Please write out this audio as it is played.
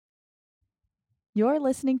You're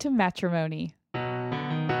listening to Matrimony. I'm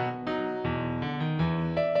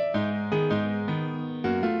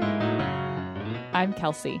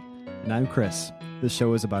Kelsey. And I'm Chris. This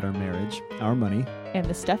show is about our marriage, our money, And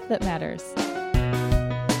the stuff that matters.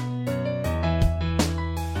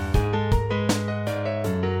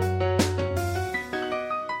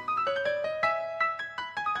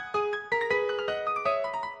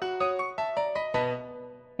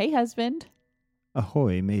 Hey, husband.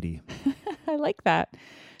 ahoy, matey. I like that.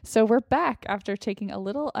 So we're back after taking a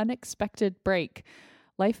little unexpected break.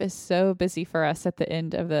 Life is so busy for us at the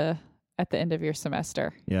end of your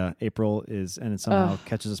semester. Yeah, April is, and it somehow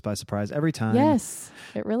catches us by surprise every time. Yes,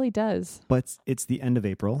 it really does. But it's the end of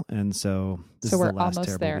April, and so this is we're the last almost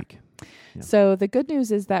terrible there. week. Yeah. So the good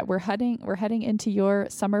news is that we're heading into your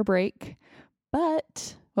summer break.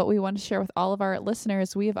 But what we want to share with all of our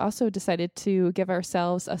listeners, we have also decided to give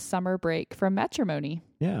ourselves a summer break from Matrimony.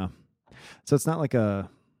 Yeah. So it's not like a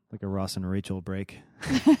Ross and Rachel break.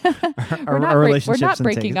 We're not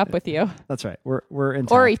breaking up with you. That's right. We're in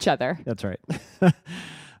or each other. That's right.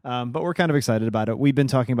 But we're kind of excited about it. We've been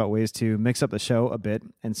talking about ways to mix up the show a bit,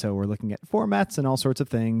 and so we're looking at formats and all sorts of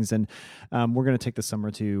things, and we're going to take the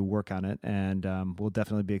summer to work on it, and we'll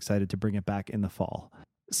definitely be excited to bring it back in the fall.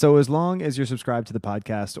 So as long as you're subscribed to the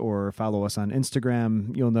podcast or follow us on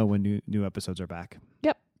Instagram, you'll know when new episodes are back.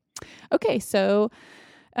 Yep. Okay, so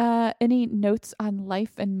any notes on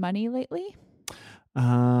life and money lately?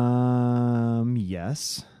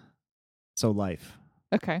 Yes. So life.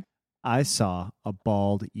 Okay. I saw a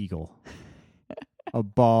bald eagle. A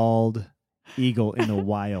bald eagle in the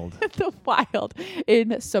wild. The wild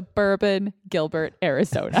in suburban Gilbert,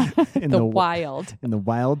 Arizona. In the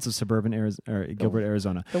wilds of suburban Gilbert,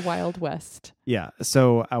 Arizona. The Wild West. Yeah.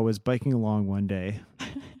 So I was biking along one day.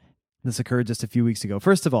 This occurred just a few weeks ago.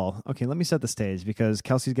 First of all, okay, let me set the stage because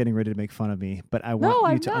Kelsey's getting ready to make fun of me, but I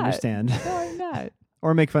want you to understand. No, I'm not.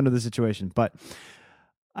 Or make fun of the situation. But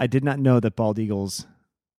I did not know that bald eagles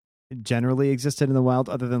generally existed in the wild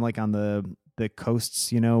other than like on the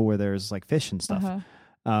coasts, where there's like fish and stuff.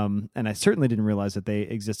 Uh-huh. And I certainly didn't realize that they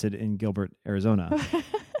existed in Gilbert, Arizona.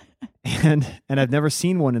 and I've never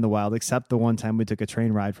seen one in the wild except the one time we took a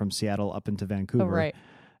train ride from Seattle up into Vancouver. Oh, right.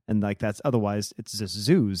 And like otherwise it's just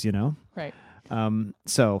zoos, Right.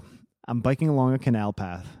 So I'm biking along a canal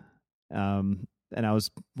path. And I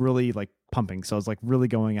was really like pumping. So I was like really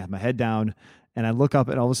going, I had my head down and I look up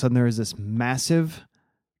and all of a sudden there is this massive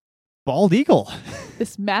bald eagle.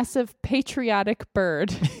 This massive patriotic bird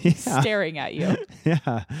staring at you.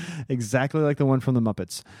 Yeah, exactly like the one from the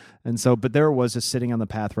Muppets. And so, but there it was just sitting on the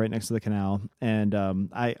path right next to the canal. And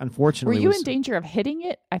I unfortunately Were you in danger of hitting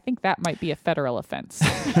it? I think that might be a federal offense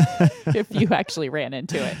if you actually ran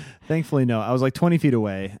into it. Thankfully, no. I was like 20 feet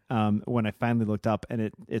away when I finally looked up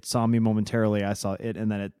and it saw me momentarily. I saw it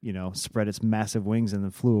and then it, spread its massive wings and then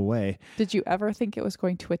flew away. Did you ever think it was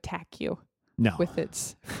going to attack you? No. With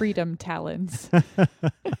its freedom talons.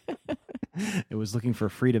 It was looking for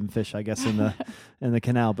freedom fish, I guess, in the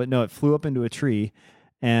canal. But no, it flew up into a tree,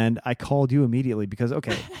 and I called you immediately because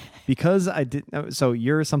I didn't. So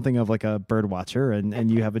you're something of like a bird watcher,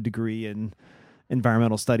 and you have a degree in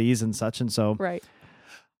environmental studies and such, and so right.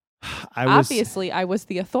 Obviously, I was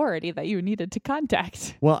the authority that you needed to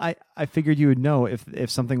contact. Well, I figured you would know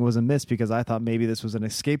if something was amiss because I thought maybe this was an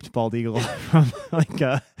escaped bald eagle from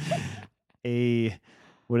like a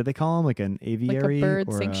what do they call them? Like an aviary, like a bird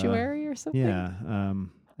or sanctuary or something. Yeah,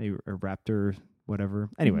 a raptor, whatever.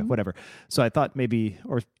 Anyway, whatever. So I thought maybe,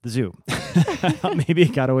 or the zoo. I thought maybe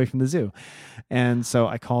it got away from the zoo, and so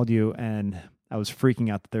I called you, and I was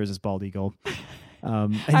freaking out that there was this bald eagle.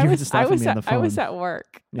 And you were just laughing at me on the phone. I was at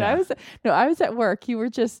work. Yeah. I was at work. You were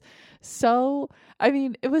just so. I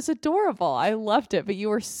mean, it was adorable. I loved it, but you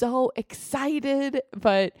were so excited.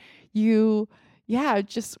 But you,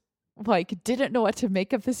 just like didn't know what to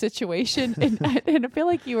make of the situation, and I feel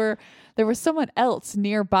like there was someone else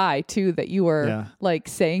nearby too that you were like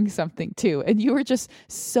saying something to, and you were just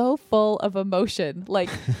so full of emotion. Like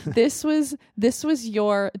this was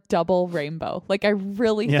your double rainbow. Like I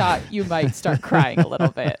really thought you might start crying a little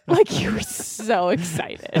bit. Like you were so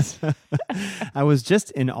excited. I was just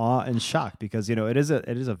in awe and shock because it is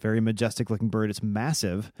a very majestic looking bird. It's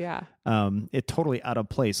massive. Yeah. It totally out of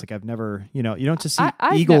place. Like I've never, you don't just see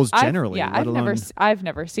eagles generally. I've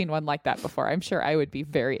never seen one like that before. I'm sure I would be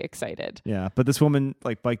very excited. Yeah, but this woman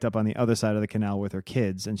like biked up on the other side of the canal with her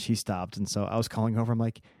kids, and she stopped, and so I was calling over. I'm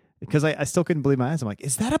like, because I still couldn't believe my eyes. I'm like,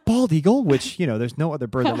 is that a bald eagle? Which there's no other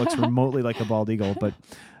bird that looks remotely like a bald eagle. But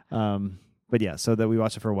yeah, so that we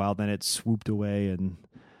watched it for a while, then it swooped away, and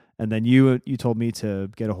And then you told me to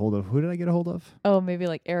get a hold of, who did I get a hold of? Oh, maybe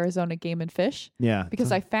like Arizona Game and Fish. Yeah.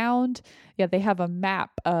 Because I found, they have a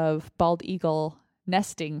map of bald eagle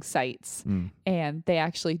nesting sites, and they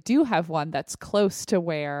actually do have one that's close to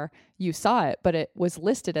where you saw it, but it was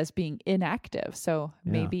listed as being inactive. So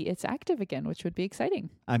maybe it's active again, which would be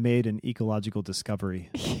exciting. I made an ecological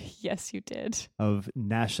discovery. Yes, you did. Of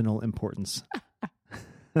national importance.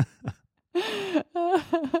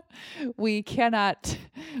 We cannot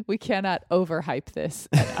overhype this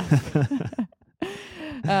enough.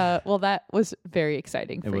 Well, that was very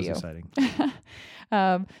exciting for you. It was exciting.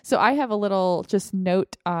 So I have a little just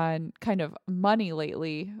note on kind of money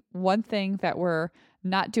lately. One thing that we're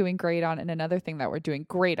not doing great on, and another thing that we're doing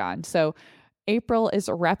great on. So April is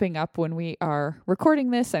wrapping up when we are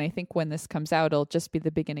recording this, and I think when this comes out, it'll just be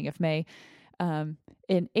the beginning of May.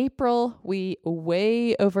 In April, we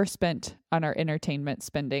way overspent on our entertainment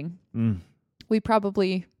spending. We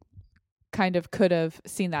probably kind of could have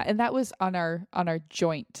seen that. And that was on our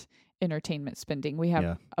joint entertainment spending. We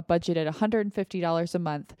have a budget at $150 a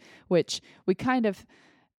month, which we kind of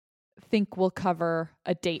think will cover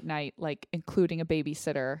a date night, like including a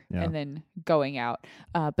babysitter and then going out.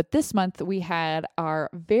 But this month we had our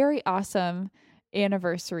very awesome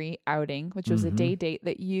anniversary outing, which was a day date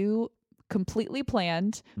that you completely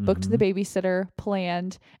planned, booked the babysitter,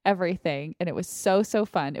 planned everything, and it was so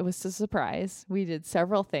fun. It was a surprise. We did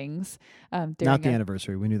several things not the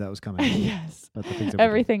anniversary. We knew that was coming. Yes, but the things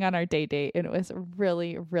everything on our day date, and it was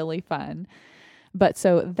really, really fun. But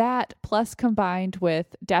so that plus combined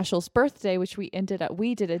with Dashiell's birthday, which we did a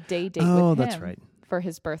day date with him. That's right. For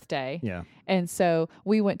his birthday. Yeah. And so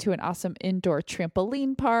we went to an awesome indoor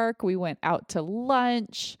trampoline park. We went out to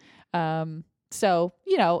lunch. So,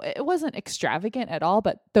 it wasn't extravagant at all,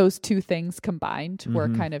 but those two things combined were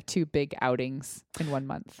kind of two big outings in 1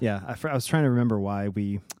 month. Yeah. I was trying to remember why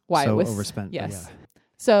it was overspent. Yes.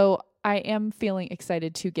 So I am feeling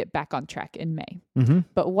excited to get back on track in May.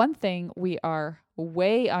 But one thing we are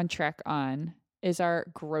way on track on is our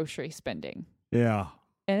grocery spending. Yeah.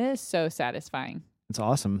 And it is so satisfying. It's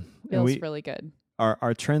awesome. Feels really good.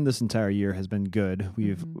 Our trend this entire year has been good.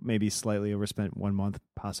 We've maybe slightly overspent 1 month,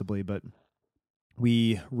 possibly, but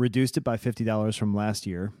we reduced it by $50 from last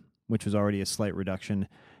year, which was already a slight reduction.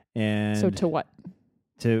 And so to what?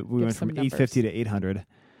 We went from $850 to $800,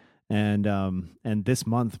 and this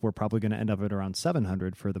month we're probably going to end up at around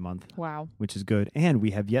 $700 for the month. Wow, which is good. And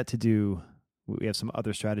we have yet to do. We have some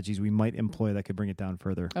other strategies we might employ that could bring it down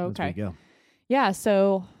further. Okay. As we go. Yeah.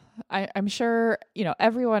 So I'm sure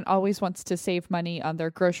everyone always wants to save money on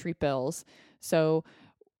their grocery bills. So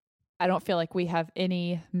I don't feel like we have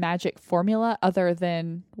any magic formula other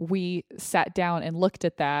than we sat down and looked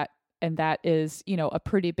at that. And that is, a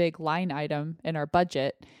pretty big line item in our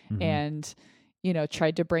budget and,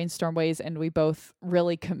 tried to brainstorm ways, and we both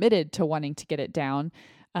really committed to wanting to get it down.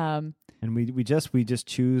 And we just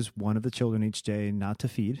choose one of the children each day not to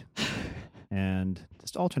feed and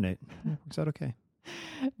just alternate. Works out okay.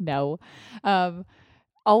 No.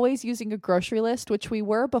 Always using a grocery list, which we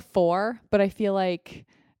were before, but I feel like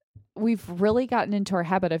we've really gotten into our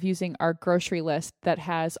habit of using our grocery list that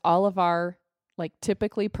has all of our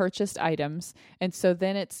typically purchased items. And so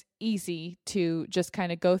then it's easy to just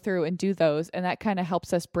kind of go through and do those. And that kind of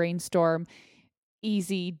helps us brainstorm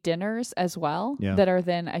easy dinners as well that are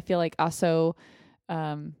then, I feel like, also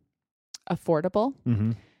affordable.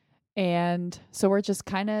 And so we're just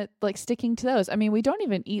kind of sticking to those. I mean, we don't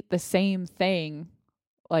even eat the same thing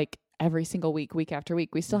every single week after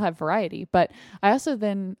week. We still have variety, but I also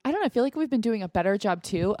I feel like we've been doing a better job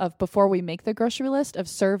too of, before we make the grocery list, of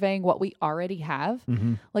surveying what we already have.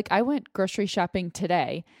 I went grocery shopping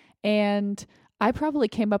today and I probably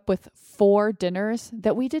came up with 4 dinners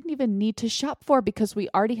that we didn't even need to shop for because we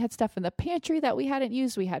already had stuff in the pantry that we hadn't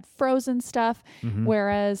used. We had frozen stuff.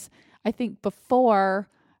 Whereas I think before,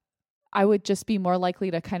 I would just be more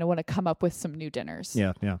likely to kind of want to come up with some new dinners.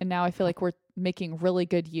 Yeah. And now I feel like we're making really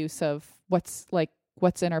good use of what's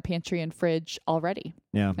in our pantry and fridge already.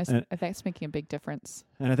 Yeah. I think it's making a big difference.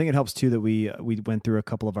 And I think it helps too that we went through a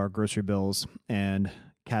couple of our grocery bills and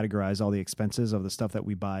categorized all the expenses of the stuff that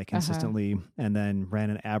we buy consistently and then ran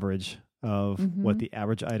an average of what the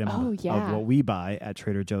average item of what we buy at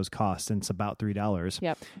Trader Joe's costs, and it's about $3.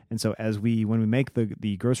 Yep. And so when we make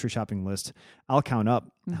the grocery shopping list, I'll count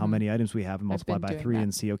up how many items we have and multiply by 3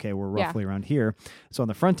 and see, okay, we're roughly around here. So on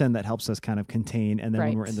the front end, that helps us kind of contain. And then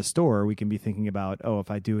when we're in the store, we can be thinking about,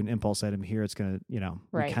 if I do an impulse item here, it's going to,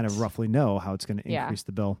 we kind of roughly know how it's going to increase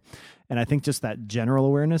the bill. And I think just that general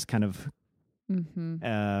awareness kind of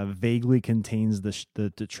vaguely contains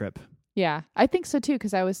the trip. Yeah, I think so too,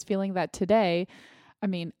 because I was feeling that today. I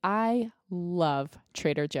mean, I love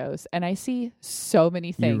Trader Joe's, and I see so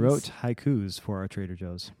many things. You wrote haikus for our Trader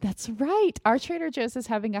Joe's. That's right. Our Trader Joe's is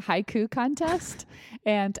having a haiku contest,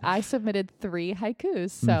 and I submitted 3 haikus.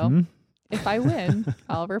 So if I win,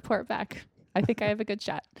 I'll report back. I think I have a good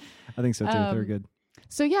shot. I think so too. They're good.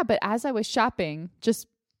 So yeah, but as I was shopping, just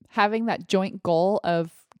having that joint goal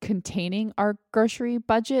of containing our grocery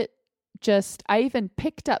budget, I even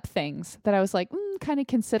picked up things that I was like, kind of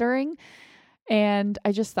considering. And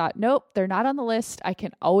I just thought, nope, they're not on the list. I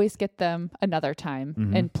can always get them another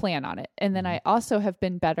time and plan on it. And then I also have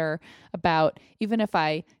been better about, even if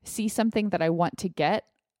I see something that I want to get,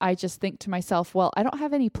 I just think to myself, well, I don't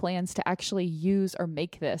have any plans to actually use or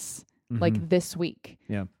make this like this week.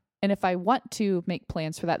 Yeah. And if I want to make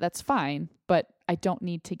plans for that, that's fine, but I don't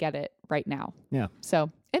need to get it right now. Yeah.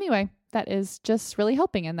 So anyway, that is just really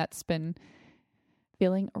helping, and that's been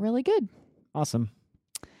feeling really good. Awesome.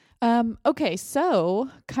 Okay, so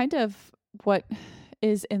kind of what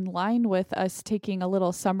is in line with us taking a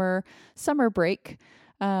little summer break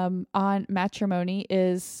on Matrimony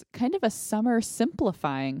is kind of a summer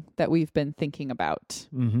simplifying that we've been thinking about.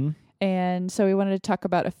 And so we wanted to talk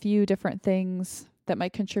about a few different things that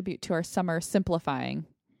might contribute to our summer simplifying.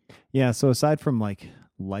 Yeah, so aside from like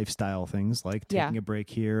lifestyle things like taking a break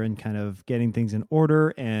here and kind of getting things in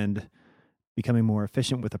order and becoming more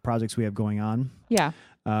efficient with the projects we have going on. Yeah.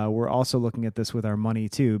 We're also looking at this with our money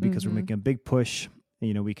too, because we're making a big push.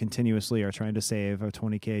 You know, we continuously are trying to save our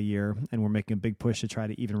 $20K a year, and we're making a big push to try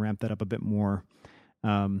to even ramp that up a bit more.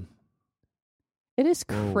 It is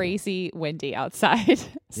crazy windy outside.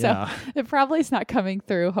 So it probably is not coming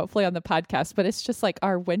through, hopefully, on the podcast, but it's just like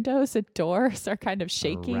our windows and doors are kind of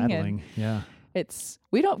shaking. Rattling. And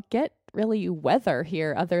we don't get really weather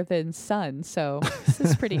here other than sun. So this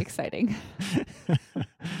is pretty exciting.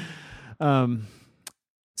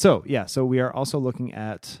 So we are also looking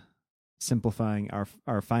at simplifying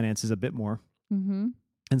our finances a bit more. And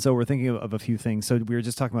so we're thinking of a few things. So we were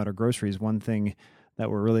just talking about our groceries. One thing that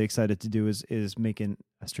we're really excited to do is making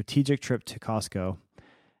a strategic trip to Costco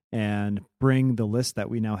and bring the list that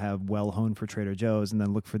we now have well honed for Trader Joe's, and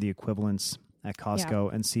then look for the equivalents at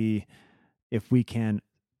Costco and see if we can,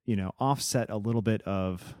 offset a little bit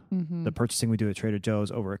of the purchasing we do at Trader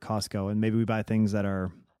Joe's over at Costco. And maybe we buy things that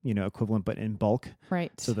are, equivalent, but in bulk,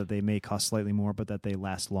 right? So that they may cost slightly more, but that they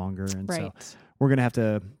last longer. And so we're going to have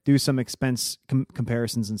to do some expense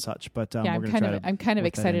comparisons and such, but I'm kind of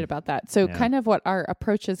excited about that. So kind of what our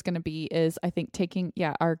approach is going to be is, I think, taking,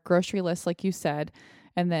 our grocery list, like you said,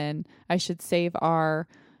 and then I should save our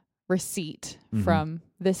receipt from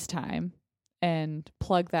this time and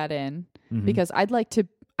plug that in because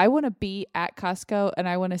I want to be at Costco and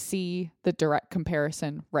I want to see the direct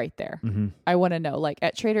comparison right there. I want to know, like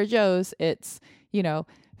at Trader Joe's, it's,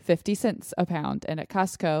 50 cents a pound, and at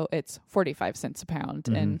Costco it's 45 cents a pound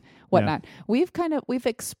and whatnot. We've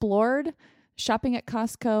explored shopping at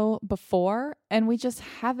Costco before, and we just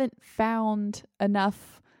haven't found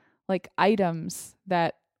enough like items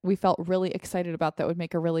that we felt really excited about that would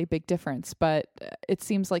make a really big difference. But it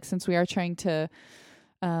seems like since we are trying to,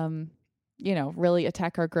 really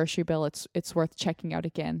attack our grocery bill, it's worth checking out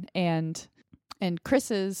again. And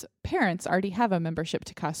Chris's parents already have a membership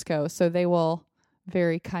to Costco, so they will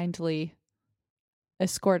very kindly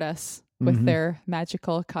escort us with their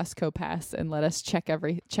magical Costco pass and let us check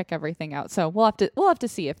everything out. So we'll have to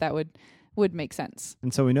see if that would make sense.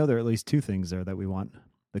 And so we know there are at least 2 things there that we want.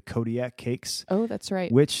 The Kodiak cakes. Oh, that's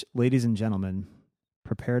right. Which, ladies and gentlemen,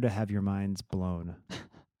 prepare to have your minds blown.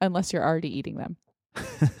 Unless you're already eating them.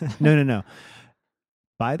 No.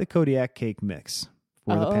 Buy the Kodiak cake mix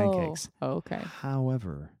for the pancakes. Okay.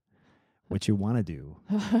 However, what you want to do...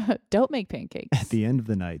 Don't make pancakes. At the end of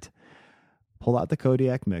the night, pull out the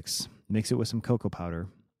Kodiak mix, mix it with some cocoa powder,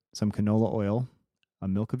 some canola oil, a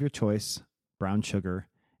milk of your choice, brown sugar,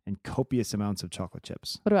 and copious amounts of chocolate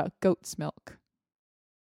chips. What about goat's milk?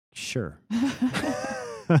 Sure.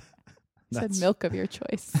 Said milk of your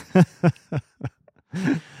choice.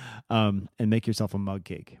 And make yourself a mug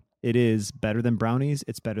cake. It is better than brownies.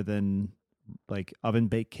 It's better than like oven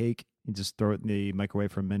baked cake. You just throw it in the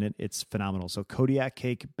microwave for a minute. It's phenomenal. So Kodiak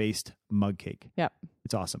cake based mug cake. Yep.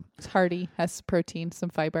 It's awesome. It's hearty, has protein, some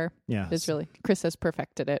fiber. Yeah. Chris has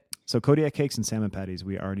perfected it. So Kodiak cakes and salmon patties,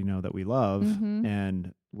 we already know that we love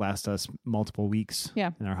and last us multiple weeks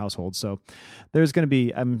in our household. So there's going to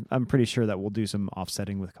be, I'm pretty sure that we'll do some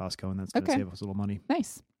offsetting with Costco, and that's going to save us a little money.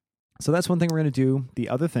 Nice. So that's one thing we're going to do. The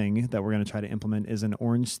other thing that we're going to try to implement is a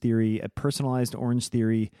personalized Orange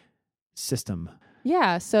Theory system.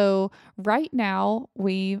 Yeah. So right now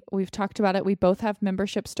we've talked about it. We both have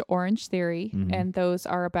memberships to Orange Theory, and those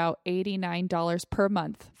are about $89 per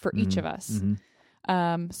month for each of us.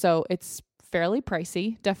 So it's fairly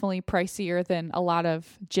pricey, definitely pricier than a lot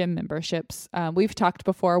of gym memberships. We've talked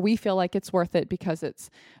before. We feel like it's worth it because it's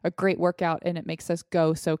a great workout and it makes us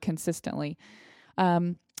go so consistently.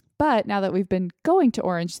 But now that we've been going to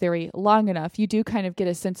Orange Theory long enough, you do kind of get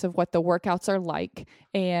a sense of what the workouts are like.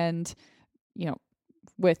 And,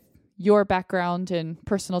 with your background in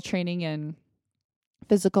personal training and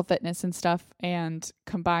physical fitness and stuff, and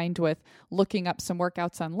combined with looking up some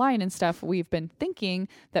workouts online and stuff, we've been thinking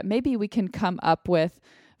that maybe we can come up with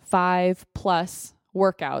 5+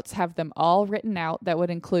 workouts, have them all written out that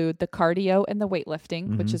would include the cardio and the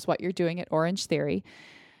weightlifting, which is what you're doing at Orange Theory.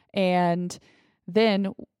 And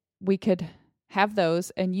then we could have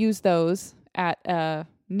those and use those at a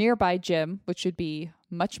nearby gym, which would be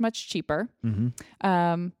much, much cheaper.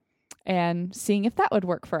 And seeing if that would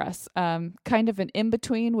work for us. Kind of an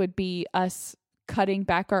in-between would be us cutting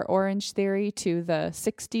back our Orange Theory to the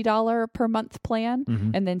 $60 per month plan,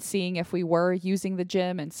 and then seeing if we were using the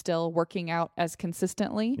gym and still working out as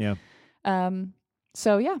consistently. Yeah.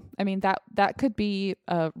 So yeah, I mean, that could be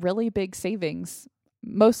a really big savings.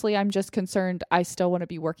 Mostly I'm just concerned I still want to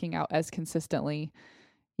be working out as consistently,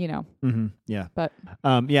 Yeah. But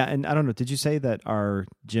yeah. And I don't know, did you say that our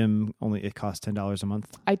gym it costs $10 a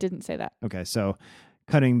month? I didn't say that. Okay. So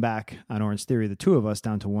cutting back on Orange Theory, the two of us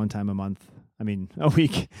down to one time a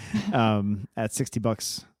week, at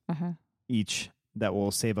 $60 each, that will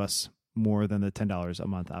save us more than the $10 a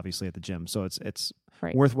month, obviously, at the gym. So it's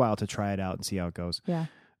right. worthwhile to try it out and see how it goes. Yeah.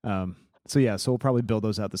 So we'll probably build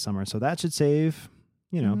those out this summer. So that should save,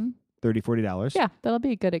 $30, $40. Yeah. That'll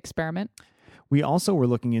be a good experiment. We also were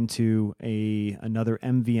looking into another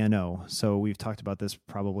MVNO. So we've talked about this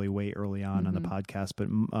probably way early on the podcast, but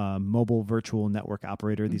mobile virtual network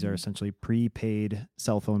operator. These are essentially prepaid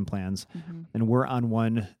cell phone plans. And we're on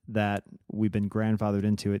one that we've been grandfathered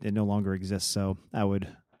into it. It no longer exists. So I would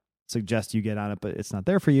suggest you get on it, but it's not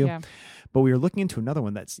there for you. Yeah. But we were looking into another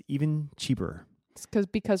one that's even cheaper.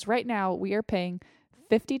 Because right now we are paying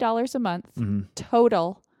 $50 a month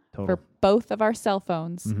total for both of our cell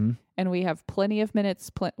phones. And we have plenty of minutes.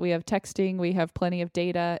 We have texting. We have plenty of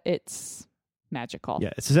data. It's magical. Yeah,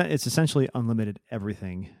 it's essentially unlimited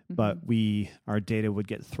everything, but our data would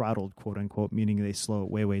get throttled, quote unquote, meaning they slow it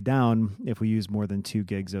way, way down if we use more than 2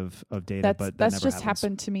 gigs of data. That's just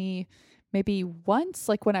happened to me maybe once,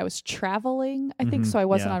 like when I was traveling, I think. So I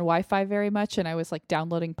wasn't on Wi-Fi very much, and I was like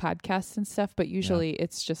downloading podcasts and stuff, but usually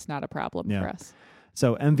it's just not a problem for us.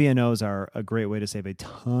 So MVNOs are a great way to save a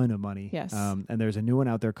ton of money. Yes. And there's a new one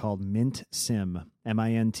out there called MintSim,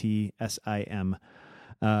 MINTSIM.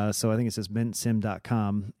 So I think it says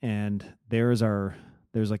mintsim.com. And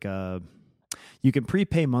you can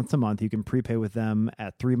prepay month to month. You can prepay with them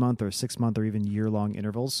at 3-month or 6-month or even year-long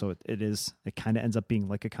intervals. So it kind of ends up being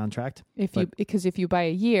like a contract. Because if you buy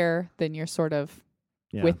a year, then you're sort of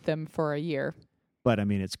with them for a year. But I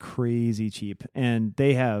mean, it's crazy cheap, and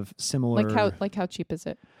they have similar. How cheap is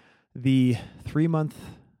it? The 3-month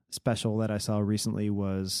special that I saw recently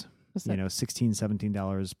was $16,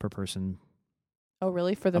 $17 per person. Oh,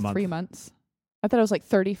 really? For the 3 months? I thought it was like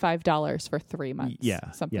 $35 for 3 months.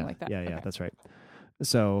 Yeah, something like that. Yeah, okay. That's right.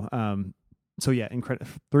 So,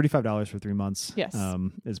 $35 for 3 months. Yes,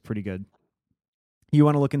 is pretty good. You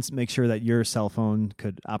want to look and make sure that your cell phone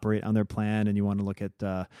could operate on their plan, and you want to look at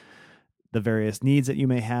the various needs that you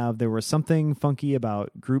may have. There was something funky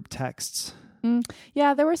about group texts.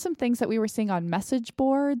 Yeah, there were some things that we were seeing on message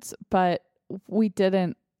boards, but we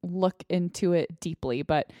didn't look into it deeply.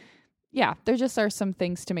 But yeah, there just are some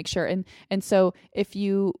things to make sure. And so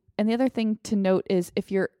the other thing to note is if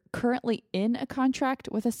you're currently in a contract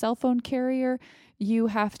with a cell phone carrier, you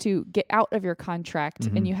have to get out of your contract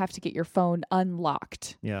and you have to get your phone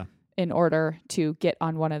unlocked. Yeah. In order to get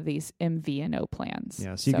on one of these MVNO plans.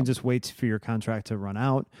 Yeah, so you can just wait for your contract to run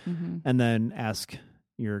out and then ask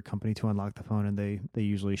your company to unlock the phone, and they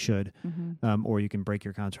usually should. Or you can break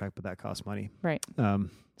your contract, but that costs money. Right.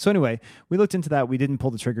 So anyway, we looked into that. We didn't pull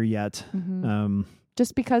the trigger yet.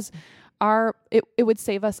 Just because it would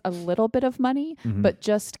save us a little bit of money, but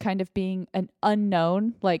just kind of being an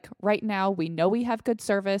unknown. Like right now, we know we have good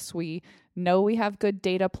service. We know we have good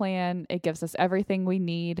data plan. It gives us everything we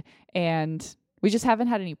need, and we just haven't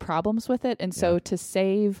had any problems with it. And so to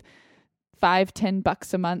save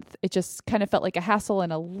 $5-10 a month, it just kind of felt like a hassle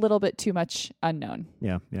and a little bit too much unknown.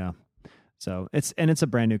 Yeah. So it's a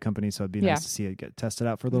brand new company, so it'd be nice to see it get tested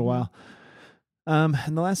out for a little while.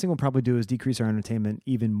 And the last thing we'll probably do is decrease our entertainment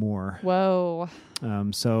even more. Whoa.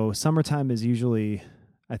 So summertime is usually,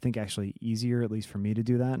 I think, actually easier, at least for me to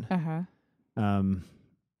do that.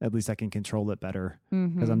 At least I can control it better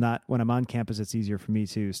because when I'm on campus, it's easier for me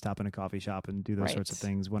to stop in a coffee shop and do those sorts of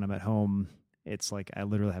things. When I'm at home, it's like I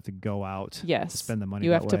literally have to go out to spend the money.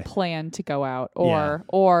 You have to plan to go out,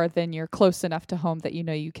 or then you're close enough to home that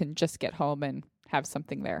you can just get home and have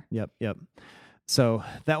something there. Yep. So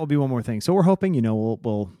that will be one more thing. So we're hoping,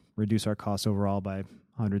 we'll reduce our costs overall by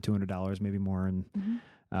 $100, $200, maybe more, and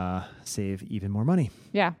save even more money.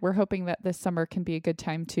 Yeah, we're hoping that this summer can be a good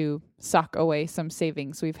time to sock away some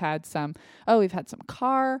savings. We've had some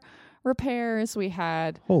car repairs. We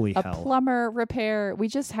had plumber repair. We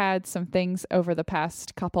just had some things over the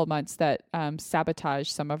past couple months that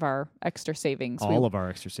sabotaged some of our extra savings. Of our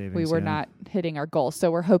extra savings. We were not hitting our goals.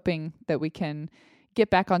 So we're hoping that we can get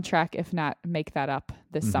back on track, if not make that up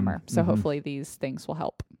this summer. So hopefully these things will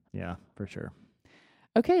help. Yeah, for sure.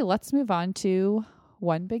 Okay, let's move on to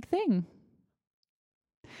one big thing.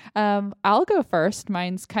 I'll go first.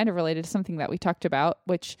 Mine's kind of related to something that we talked about,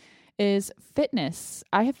 which is fitness.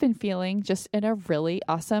 I have been feeling just in a really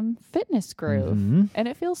awesome fitness groove, and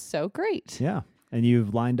it feels so great. Yeah, and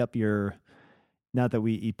you've lined up not that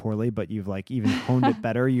we eat poorly, but you've even honed it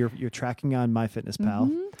better. You're tracking on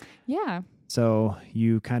MyFitnessPal. Yeah. So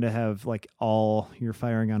you kind of have you're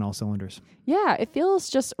firing on all cylinders. Yeah, it feels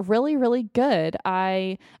just really, really good.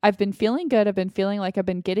 I've been feeling good. I've been feeling like I've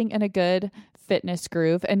been getting in a good fitness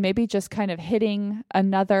groove and maybe just kind of hitting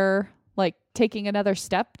taking another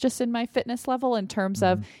step just in my fitness level in terms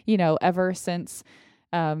of, ever since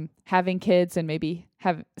having kids and maybe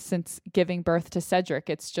since giving birth to Cedric,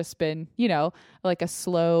 it's just been, like a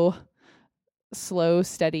slow,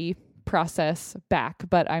 steady process back,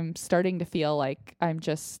 but I'm starting to feel like I'm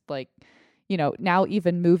just now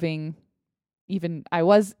even moving, I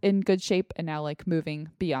was in good shape and now moving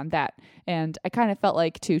beyond that. And I kind of felt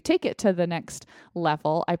like to take it to the next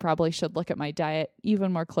level, I probably should look at my diet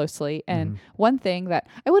even more closely. And one thing that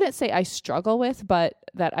I wouldn't say I struggle with, but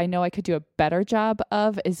that I know I could do a better job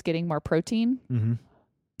of is getting more protein.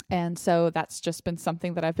 And so that's just been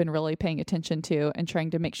something that I've been really paying attention to and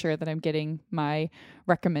trying to make sure that I'm getting my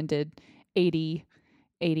recommended 80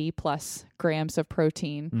 plus grams of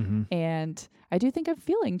protein. And I do think I'm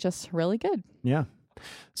feeling just really good. Yeah.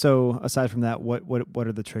 So aside from that, what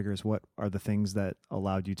are the triggers? What are the things that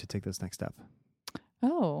allowed you to take this next step?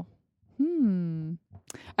 I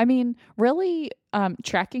mean, really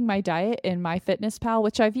tracking my diet in MyFitnessPal,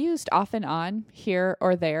 which I've used off and on here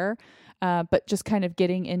or there. But just kind of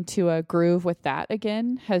getting into a groove with that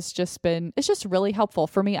again it's just really helpful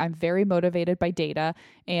for me. I'm very motivated by data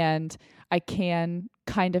and I can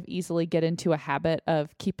kind of easily get into a habit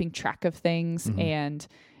of keeping track of things. And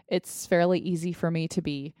it's fairly easy for me to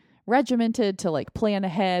be regimented, to plan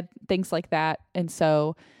ahead, things like that. And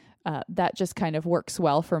so that just kind of works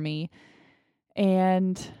well for me.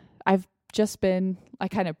 And I kind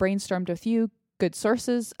of brainstormed a few good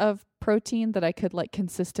sources of protein that I could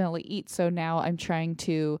consistently eat. So now I'm trying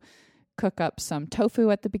to cook up some tofu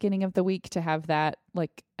at the beginning of the week to have that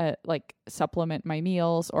supplement my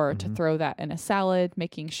meals or to throw that in a salad,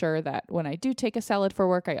 making sure that when I do take a salad for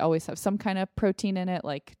work, I always have some kind of protein in it,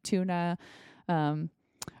 like tuna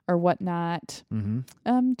or whatnot.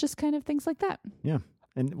 Just kind of things like that. Yeah.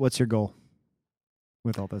 And what's your goal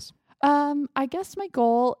with all this? I guess my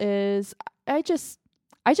goal is I just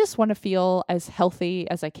want to feel as healthy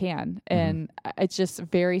as I can. And it's just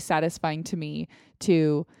very satisfying to me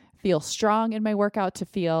to feel strong in my workout, to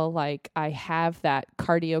feel like I have that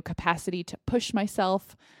cardio capacity to push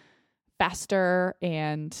myself faster.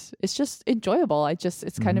 And it's just enjoyable.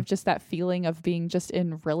 It's kind of just that feeling of being just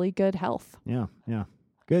in really good health. Yeah. Yeah.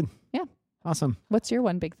 Good. Yeah. Awesome. What's your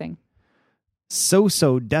one big thing?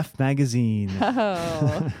 So Def Magazine.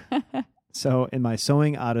 Oh. So in my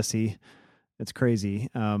sewing odyssey, it's crazy.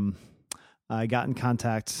 I got in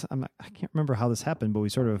contact. I can't remember how this happened, but we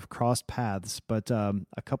sort of crossed paths. But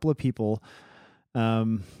a couple of people,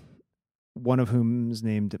 one of whom is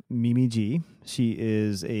named Mimi G. She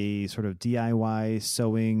is a sort of DIY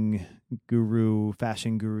sewing guru,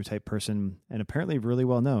 fashion guru type person, and apparently really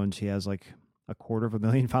well known. She has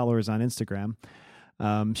 250,000 followers on Instagram.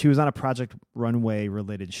 She was on a Project Runway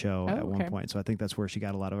related show at one point, so I think that's where she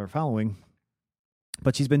got a lot of her following.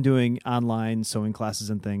 But she's been doing online sewing classes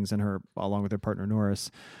and things, and along with her partner Norris,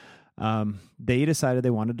 they decided they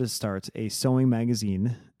wanted to start a sewing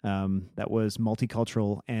magazine that was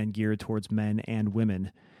multicultural and geared towards men and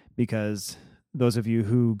women. Because those of you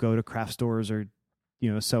who go to craft stores or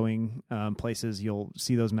sewing places, you'll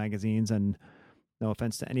see those magazines, and no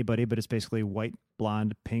offense to anybody, but it's basically white,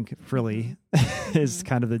 blonde, pink, frilly is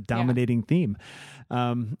kind of the dominating theme.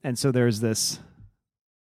 And so there's this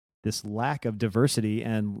lack of diversity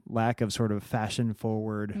and lack of sort of fashion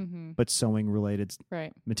forward, but sewing related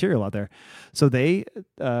material out there. So they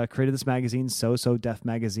created this magazine, So Def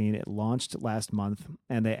Magazine. It launched last month,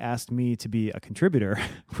 and they asked me to be a contributor,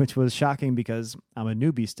 which was shocking because I'm a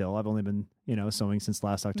newbie still. I've only been, sewing since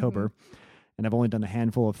last October. And I've only done a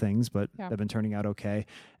handful of things, but they've been turning out okay.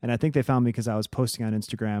 And I think they found me because I was posting on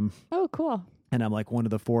Instagram. Oh, cool. And I'm like one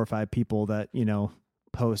of the 4 or 5 people that,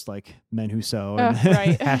 post like men who sew and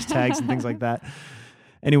hashtags and things like that.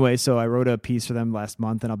 Anyway, so I wrote a piece for them last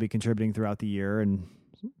month, and I'll be contributing throughout the year and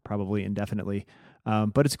probably indefinitely.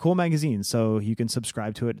 But it's a cool magazine, so you can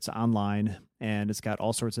subscribe to it. It's online, and it's got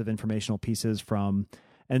all sorts of informational pieces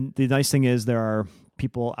and the nice thing is there are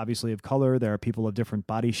people obviously of color, there are people of different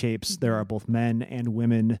body shapes, there are both men and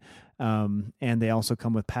women, and they also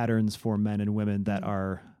come with patterns for men and women that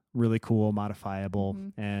are really cool, modifiable,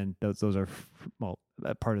 and those are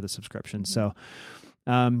part of the subscription. So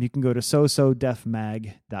you can go to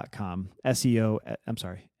sewsewdefmag.com,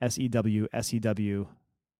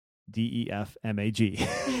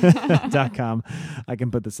 SEWSEWDEFMAG.com. I can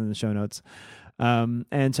put this in the show notes.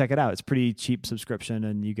 And check it out. It's pretty cheap subscription,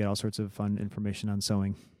 and you get all sorts of fun information on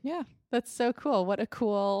sewing. Yeah, that's so cool. What a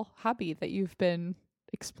cool hobby that you've been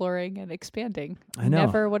exploring and expanding. I know.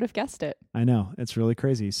 Never would have guessed it. I know. It's really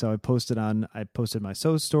crazy. So I posted my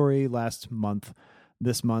sew story last month.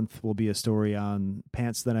 This month will be a story on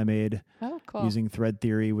pants that I made using Thread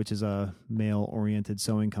Theory, which is a male-oriented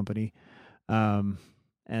sewing company.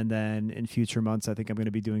 And then in future months, I think I'm going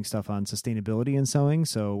to be doing stuff on sustainability in sewing.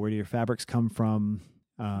 So where do your fabrics come from?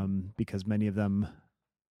 Because many of them,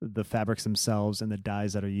 the fabrics themselves and the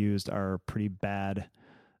dyes that are used are pretty bad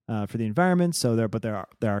for the environment. So there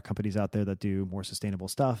are companies out there that do more sustainable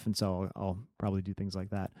stuff, and so I'll probably do things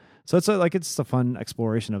like that. So it's a fun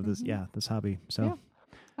exploration of this this hobby. So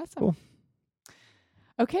awesome. Cool.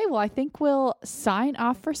 Okay, well, I think we'll sign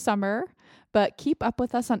off for summer, but keep up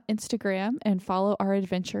with us on Instagram and follow our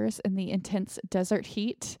adventures in the intense desert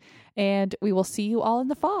heat. And we will see you all in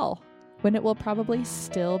the fall, when it will probably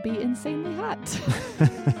still be insanely hot.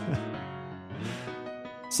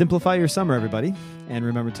 Simplify your summer, everybody. And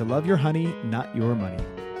remember to love your honey, not your money.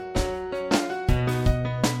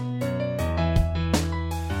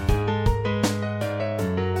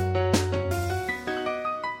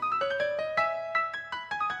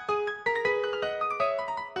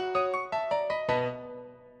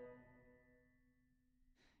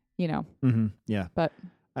 Yeah. But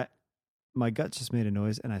my gut just made a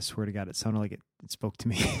noise, and I swear to God, it sounded like it spoke to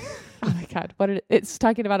me. Oh my God. It's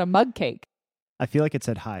talking about a mug cake. I feel like it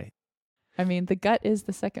said hi. I mean, the gut is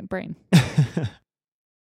the second brain.